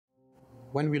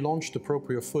When we launched the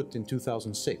Proprio Foot in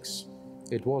 2006,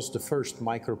 it was the first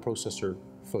microprocessor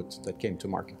foot that came to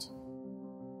market.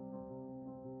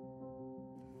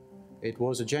 It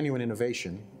was a genuine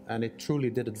innovation, and it truly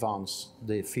did advance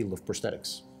the field of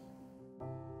prosthetics.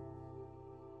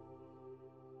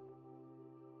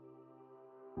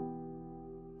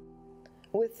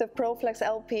 With the Pro-Flex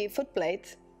LP foot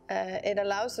plate, it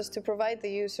allows us to provide the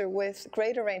user with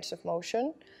greater range of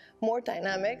motion, more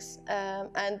dynamics,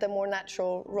 and a more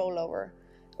natural rollover,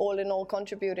 all in all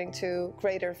contributing to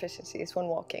greater efficiencies when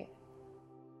walking.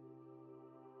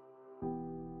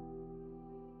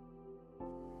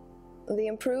 The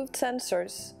improved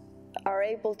sensors are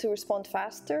able to respond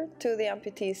faster to the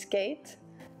amputee's gait,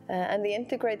 and the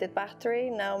integrated battery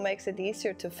now makes it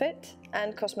easier to fit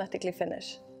and cosmetically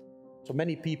finish. So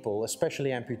many people, especially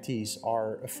amputees,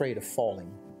 are afraid of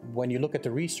falling. When you look at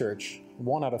the research,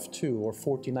 1 out of 2, or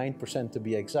 49% to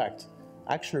be exact,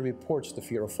 actually reports the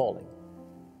fear of falling,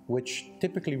 which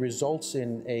typically results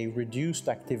in a reduced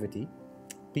activity.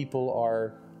 People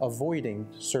are avoiding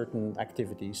certain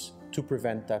activities to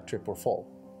prevent that trip or fall.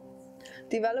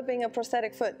 Developing a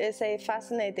prosthetic foot is a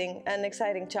fascinating and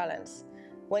exciting challenge.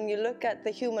 When you look at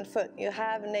the human foot, you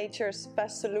have nature's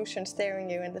best solution staring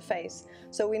you in the face.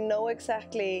 So we know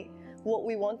exactly what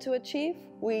we want to achieve,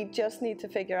 we just need to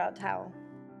figure out how.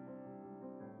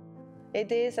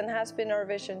 It is and has been our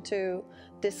vision to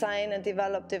design and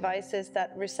develop devices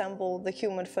that resemble the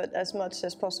human foot as much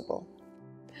as possible.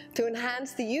 To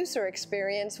enhance the user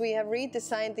experience, we have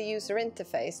redesigned the user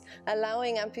interface,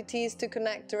 allowing amputees to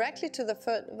connect directly to the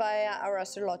foot via our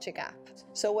Össur Logic app.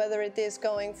 So whether it is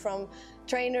going from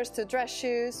trainers to dress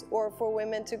shoes, or for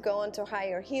women to go onto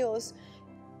higher heels,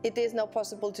 it is now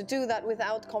possible to do that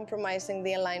without compromising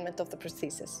the alignment of the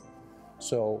prosthesis.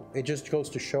 So it just goes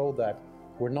to show that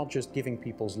we're not just giving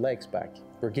people's legs back,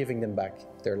 we're giving them back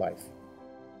their life.